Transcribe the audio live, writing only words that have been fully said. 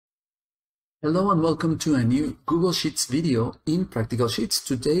Hello and welcome to a new Google Sheets video in Practical Sheets.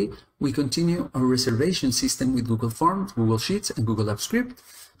 Today we continue our reservation system with Google Forms, Google Sheets and Google Apps Script.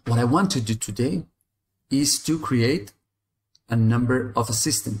 What I want to do today is to create a number of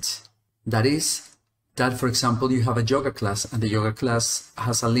assistants. That is, for example, you have a yoga class and the yoga class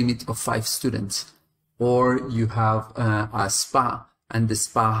has a limit of 5 students. Or you have a spa and the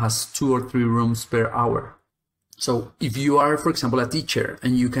spa has 2 or 3 rooms per hour. So if you are, for example, a teacher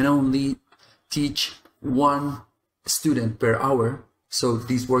and you can only teach 1 student per hour, so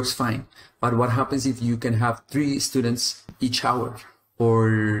this works fine. But what happens if you can have 3 students each hour,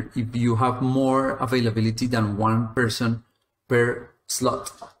 or if you have more availability than 1 person per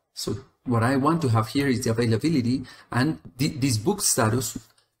slot? So what I want to have here is the availability, and this booked status,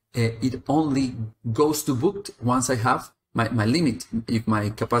 it only goes to booked once I have my limit. If my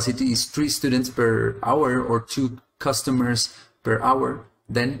capacity is 3 students per hour or 2 customers per hour,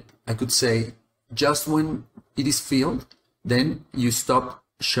 then I could say, just when it is filled, then you stop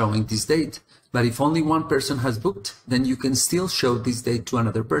showing this date. But if only 1 person has booked, then you can still show this date to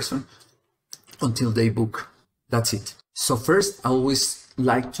another person until they book. That's it. So first, I always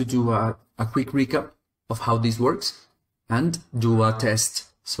like to do a quick recap of how this works and do a test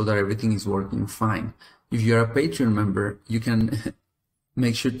so that everything is working fine. If you're a Patreon member, you can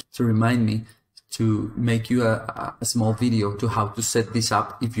make sure to remind me to make you a small video to how to set this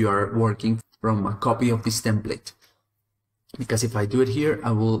up if you are working from a copy of this template. Because if I do it here, I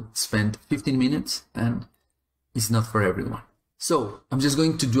will spend 15 minutes and it's not for everyone. So I'm just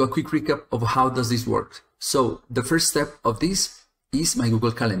going to do a quick recap of how does this work. So the first step of this is my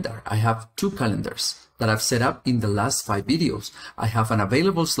Google Calendar. I have 2 calendars that I've set up in the last 5 videos. I have an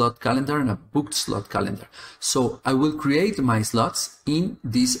available slot calendar and a booked slot calendar. So I will create my slots in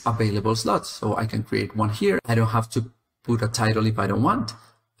these available slots. So I can create one here. I don't have to put a title if I don't want.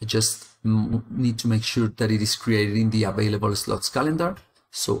 I just need to make sure that it is created in the available slots calendar.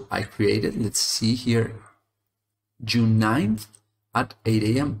 So I created, let's see here, June 9th at 8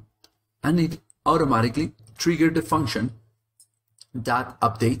 a.m. And it automatically triggered the function that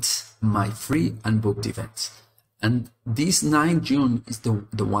updates my free and booked events. And this 9 June is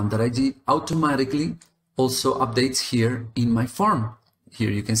the one that I did automatically also updates here in my form. Here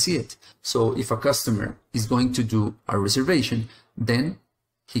you can see it. So if a customer is going to do a reservation, then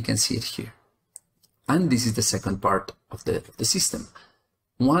he can see it here. And this is the second part of the system.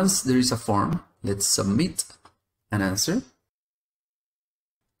 Once there is a form, let's submit an answer.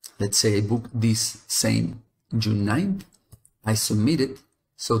 Let's say I booked this same June 9th. I submit it.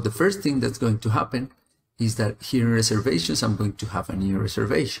 So the first thing that's going to happen is that here in reservations, I'm going to have a new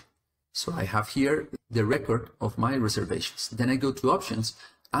reservation. So I have here the record of my reservations. Then I go to options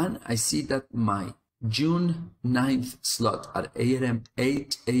and I see that my June 9th slot at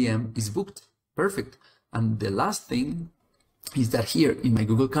 8 a.m. is booked. Perfect. And the last thing is that here in my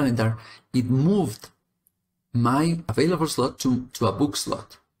Google Calendar, it moved my available slot to a book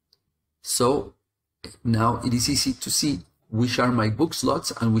slot. So now it is easy to see which are my book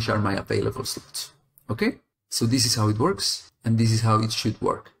slots and which are my available slots. Okay? So this is how it works and this is how it should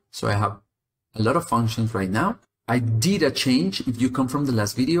work. So I have a lot of functions right now. I did a change. If you come from the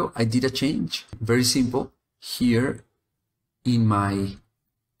last video, I did a change. Very simple. Here in my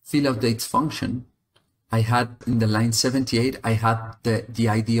fill out dates function, I had in the line 78, I had the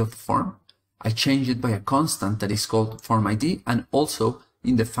ID of the form. I changed it by a constant that is called form ID. And also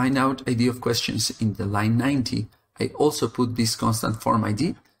in the find out ID of questions in the line 90, I also put this constant form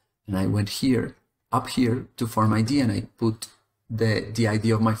ID. And I went here, up here to form ID, and I put the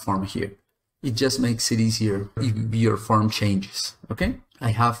ID of my form here. It just makes it easier if your form changes, okay? I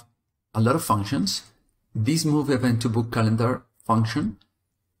have a lot of functions. This move event to book calendar function,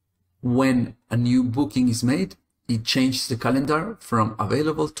 when a new booking is made, it changes the calendar from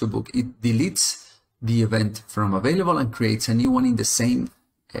available to book. It deletes the event from available and creates a new one in the same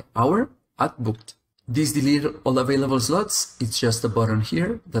hour at booked. This delete all available slots, it's just a button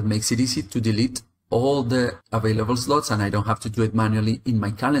here that makes it easy to delete all the available slots, and I don't have to do it manually in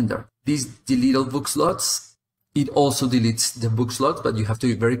my calendar. These delete all book slots, it also deletes the book slots, but you have to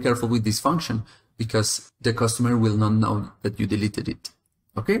be very careful with this function because the customer will not know that you deleted it.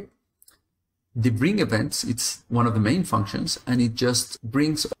 Okay? The bring events, it's one of the main functions, and it just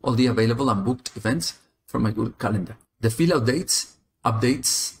brings all the available and booked events from my Google Calendar. The fill out dates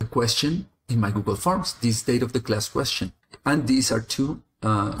updates the question in my Google Forms, this date of the class question. And these are 2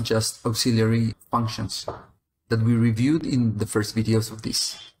 just auxiliary functions that we reviewed in the first videos of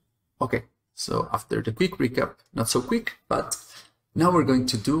this. Okay, so after the quick recap, not so quick, but now we're going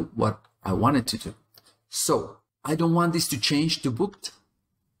to do what I wanted to do. So I don't want this to change to booked.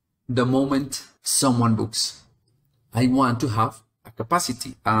 the moment someone books. I want to have a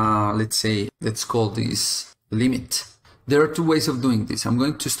capacity. Let's call this limit. There are two ways of doing this. I'm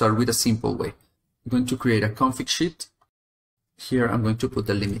going to start with a simple way. I'm going to create a config sheet. Here I'm going to put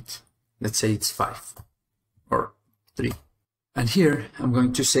the limit. Let's say it's 5 or 3. And here I'm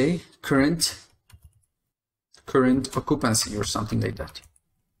going to say current occupancy or something like that.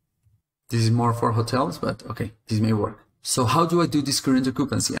 This is more for hotels, but okay, this may work. So how do I do this current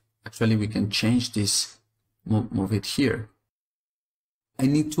occupancy? Actually, we can change this, move it here. I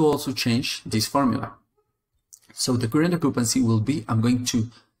need to also change this formula. So the current occupancy will be, I'm going to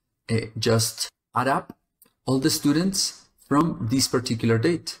just add up all the students from this particular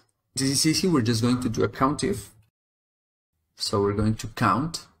date. This is easy, we're just going to do a countif. So we're going to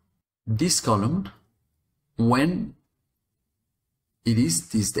count this column when it is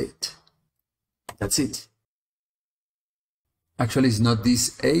this date. That's it. Actually, it's not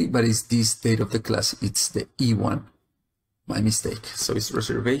this A, but it's this date of the class. It's the E1. My mistake. So it's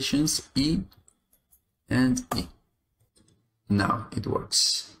reservations, E and E. Now it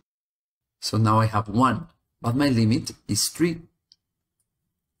works. So now I have 1, but my limit is 3,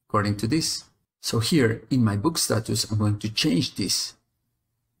 according to this. So here in my book status, I'm going to change this.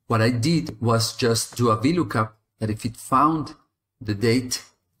 What I did was just do a VLOOKUP that if it found the date,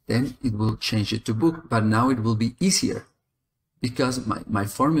 then it will change it to book. But now it will be easier because my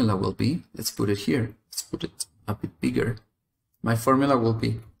formula will be, let's put it here, let's put it a bit bigger. My formula will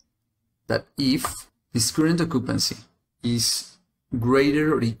be that if this current occupancy is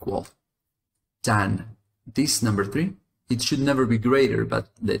greater or equal than this number 3, it should never be greater, but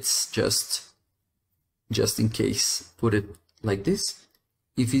let's just in case put it like this.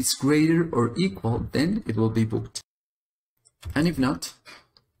 If it's greater or equal, then it will be booked. And if not,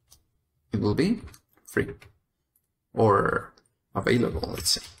 it will be free or available,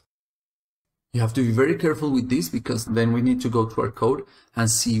 let's say. You have to be very careful with this because then we need to go to our code and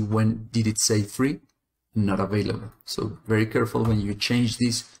see when did it say free, not available. So very careful when you change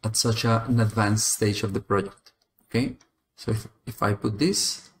this at such an advanced stage of the project. Okay, so if I put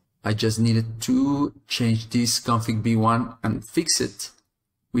this, I just needed to change this config b1 and fix it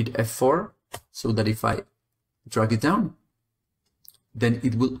with F4 so that if I drag it down, then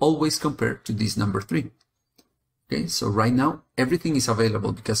it will always compare to this number 3. Okay, so right now everything is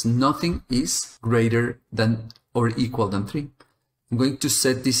available because nothing is greater than or equal than 3. I'm going to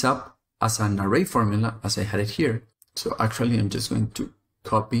set this up as an array formula as I had it here. So actually I'm just going to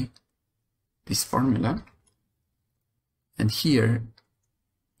copy this formula, and here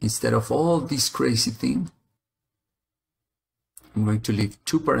instead of all this crazy thing, I'm going to leave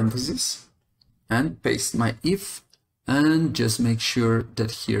 2 parentheses and paste my if and just make sure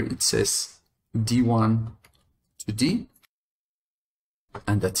that here it says D1 to D,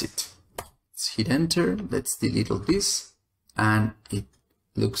 and that's it. Let's hit enter, let's delete all this, and it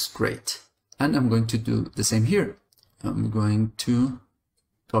looks great. And I'm going to do the same here. I'm going to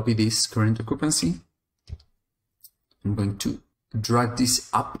copy this current occupancy. I'm going to drag this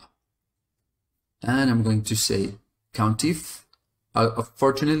up, and I'm going to say countif.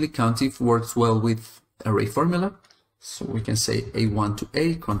 Fortunately, countif works well with array formula, so we can say A1 to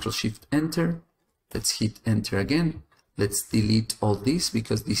A, Control Shift Enter. Let's hit enter again. Let's delete all this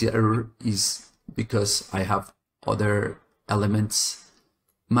because this error is because I have other elements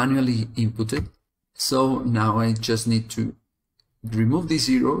manually inputted. So now I just need to remove these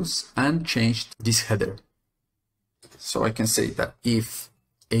zeros and change this header. So I can say that if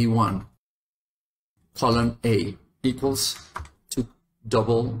A1 column A equals to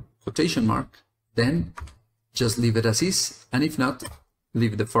double quotation mark, then just leave it as is, and if not,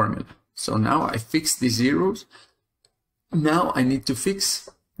 leave the formula. So now I fixed the zeros. Now I need to fix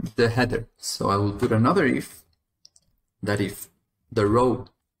the header. So I will put another if, that if the row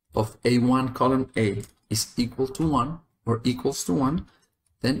of A1 column A is equal to 1 or equals to 1,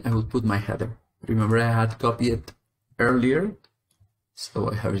 then I will put my header. Remember I had copied it earlier,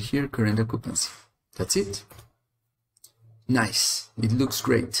 so I have it here, current occupancy. That's it. Nice, it looks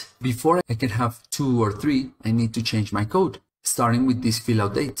great. Before I can have 2 or 3, I need to change my code, starting with these fill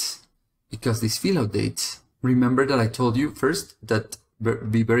out dates. Because these fill out dates, remember that I told you first that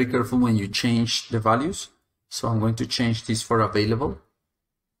be very careful when you change the values. So I'm going to change this for available.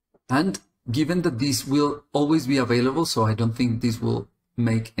 And given that this will always be available, so I don't think this will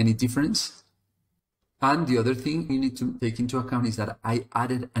make any difference. And the other thing you need to take into account is that I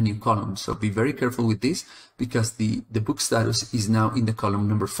added a new column. So be very careful with this because the book status is now in the column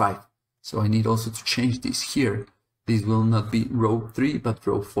number 5. So I need also to change this here. This will not be row 3, but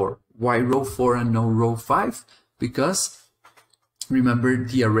row 4. Why row 4 and no row 5? Because remember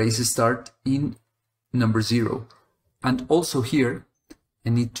the arrays start in number 0. And also here, I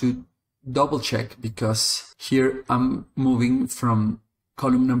need to double check because here I'm moving from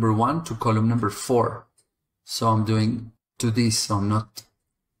column number 1 to column number 4. So I'm doing to this, so I'm not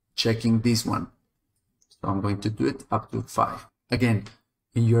checking this one. So I'm going to do it up to 5. Again,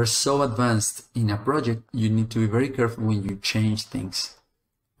 when you're so advanced in a project, you need to be very careful when you change things.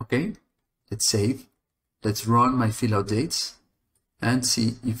 Okay, let's save. Let's run my fill out dates and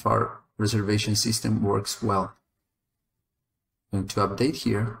see if our reservation system works well. I'm going to update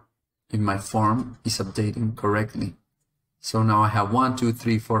here if my form is updating correctly. So now I have 1, 2,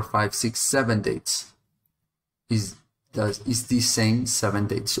 3, 4, 5, 6, 7 dates. Is the same 7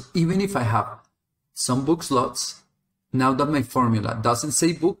 dates. So even if I have some book slots, now that my formula doesn't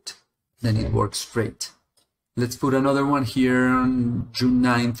say booked, then it works great. Let's put another one here on June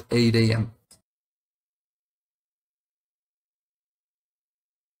 9th, 8 a.m.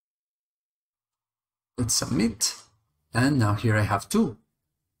 Let's submit. And now here I have 2.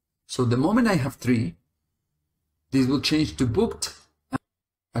 So the moment I have 3, this will change to booked.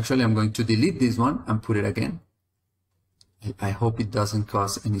 Actually, I'm going to delete this one and put it again. I hope it doesn't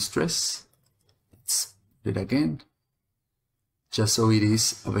cause any stress. Let's put it again, just so it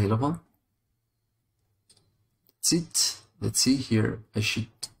is available. That's it. Let's see here. I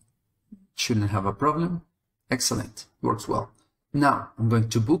shouldn't have a problem. Excellent. Works well. Now I'm going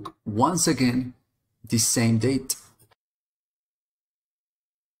to book once again the same date.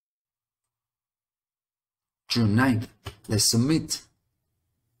 June 9th. Let's submit.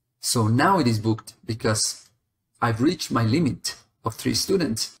 So now it is booked because I've reached my limit of 3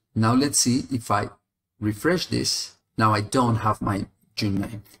 students. Now let's see if I refresh this. Now I don't have my June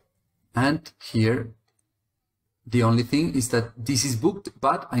 9th. And here, the only thing is that this is booked,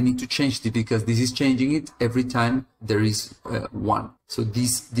 but I need to change it because this is changing it every time there is 1. So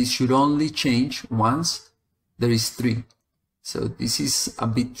this should only change once there is 3. So this is a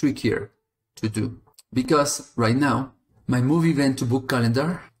bit trickier to do because right now my move event to book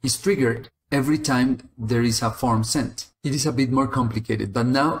calendar is triggered every time there is a form sent. It is a bit more complicated, but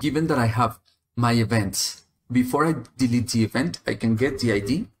now given that I have my events, before I delete the event, I can get the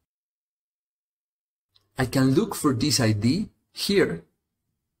ID. I can look for this ID here,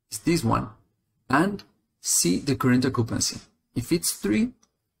 is this one, and see the current occupancy. If it's 3,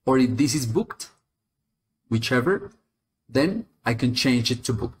 or if this is booked, whichever, then I can change it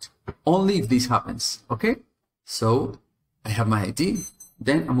to booked. Only if this happens, okay? So I have my ID.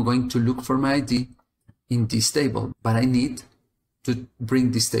 Then I'm going to look for my ID in this table, but I need to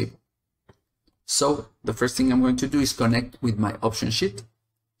bring this table. So the first thing I'm going to do is connect with my option sheet.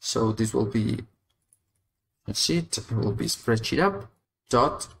 So this will be a sheet, it will be spreadsheet up,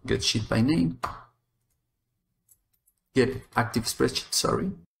 dot, get sheet by name, get active spreadsheet,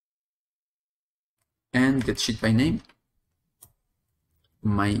 sorry, and get sheet by name.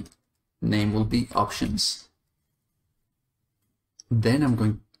 My name will be options. Then I'm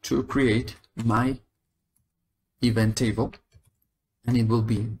going to create my event table and it will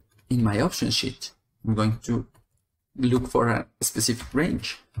be in my option sheet. I'm going to look for a specific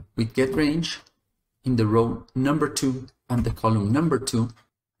range. With get range in the row number 2 and the column number 2.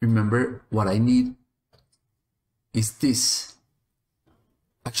 Remember what I need is this.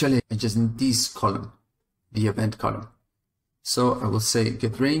 Actually, I just need this column, the event column. So I will say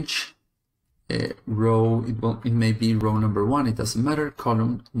get range. Row, it may be row number 1, it doesn't matter,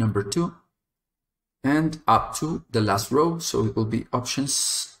 column number 2, and up to the last row, so it will be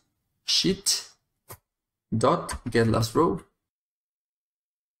options sheet dot get last row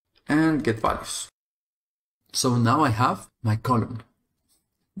and get values. So now I have my column.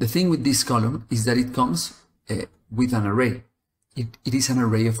 The thing with this column is that it comes with an array. It is an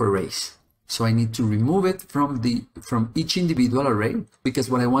array of arrays. So I need to remove it from each individual array, because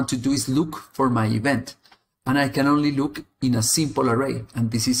what I want to do is look for my event. And I can only look in a simple array,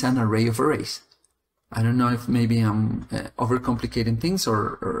 and this is an array of arrays. I don't know if maybe I'm overcomplicating things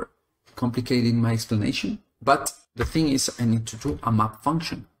or complicating my explanation, but the thing is I need to do a map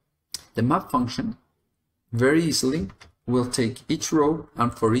function. The map function very easily will take each row,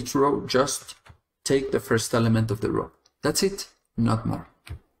 and for each row just take the first element of the row. That's it, not more.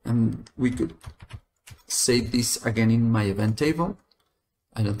 And we could save this again in my event table.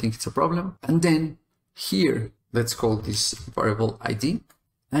 I don't think it's a problem. And then here, let's call this variable ID.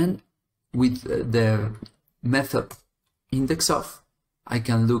 And with the method index of, I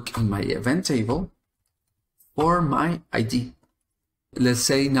can look in my event table for my ID. Let's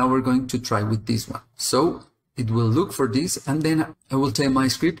say now we're going to try with this one. So it will look for this, and then I will tell my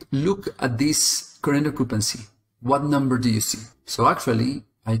script, look at this current occupancy. what number do you see? So actually,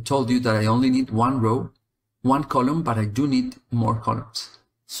 I told you that I only need one row, one column, but I do need more columns.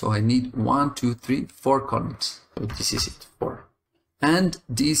 So I need 1, 2, 3, 4 columns. So this is it, 4. And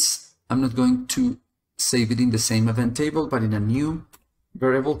this, I'm not going to save it in the same event table, but in a new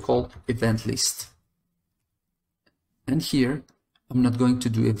variable called event list. And here, I'm not going to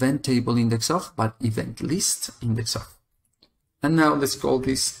do event table index of, but event list index of. And now let's call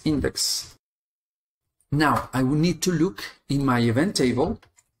this index. Now I will need to look in my event table,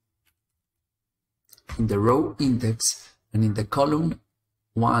 in the row index, and in the column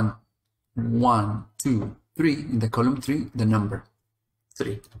 1, 1, 2, 3, in the column 3, the number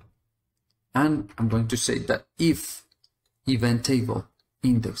 3. And I'm going to say that if event table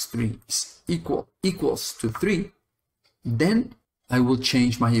index 3 is equals to 3, then I will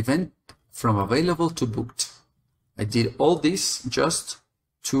change my event from available to booked. I did all this just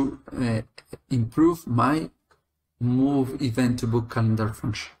to improve my move event to book calendar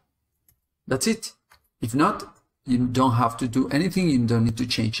function. That's it. If not, you don't have to do anything. You don't need to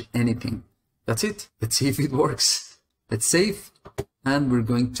change anything. That's it. Let's see if it works. Let's save. And we're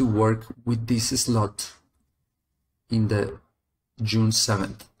going to work with this slot in the June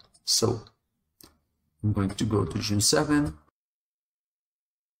 7th. So I'm going to go to June 7.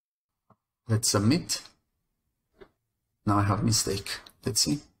 Let's submit. Now I have a mistake. Let's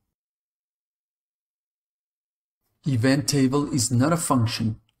see. Event table is not a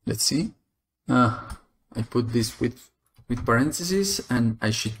function. Let's see. I put this with parentheses, and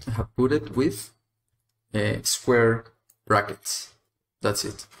I should have put it with square brackets. That's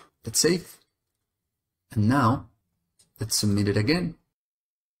it. Let's save. And now let's submit it again.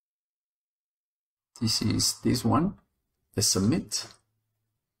 This is this one. Let's submit.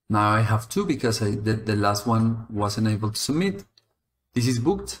 Now I have two because the last one wasn't able to submit. This is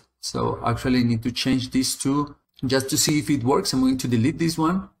booked. So actually I need to change these two just to see if it works. I'm going to delete this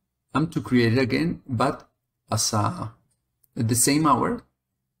one. I'm to create it again, but as at the same hour,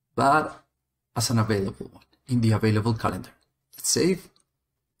 but as an available one in the available calendar. Let's save.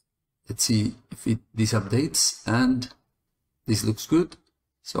 Let's see if this updates, and this looks good.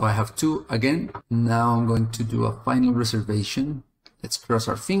 So I have two again. Now I'm going to do a final reservation. Let's cross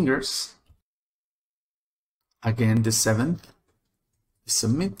our fingers. Again, the 7th.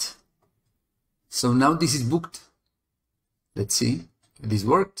 Submit. So now this is booked. Let's see if this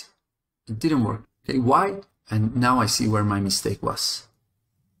worked. It didn't work. Okay, why? And now I see where my mistake was.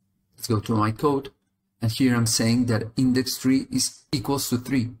 Let's go to my code. And here I'm saying that index 3 is equals to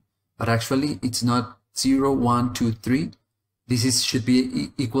 3. But actually it's not 0, 1, 2, 3. This should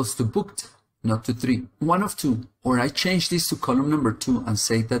be equals to booked, not to 3. One of two. Or I change this to column number 2 and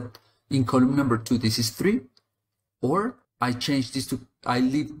say that in column number 2 this is 3. Or I change this to, I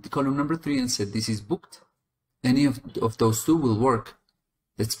leave the column number 3 and say this is booked. Any of those two will work.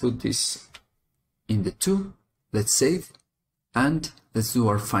 Let's put this in the 2. Let's save. And let's do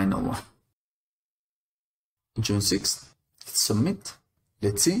our final one. June 6th. Let's submit.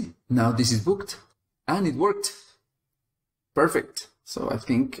 Let's see. Now this is booked. And it worked. Perfect. So I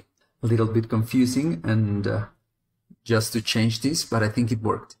think a little bit confusing and just to change this, but I think it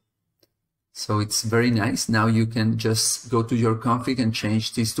worked. So it's very nice. Now you can just go to your config and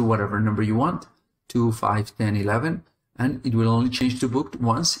change this to whatever number you want, 2, 5, 10, 11, and it will only change to booked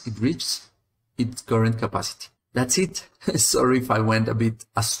once it reaches its current capacity. That's it. Sorry if I went a bit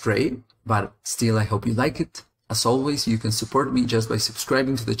astray, but still I hope you like it. As always, you can support me just by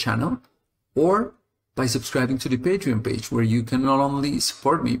subscribing to the channel or by subscribing to the Patreon page, where you can not only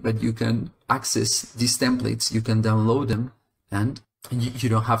support me, but you can access these templates, you can download them, and you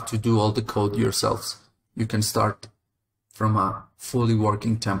don't have to do all the code yourselves. You can start from a fully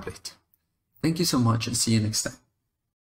working template. Thank you so much and see you next time.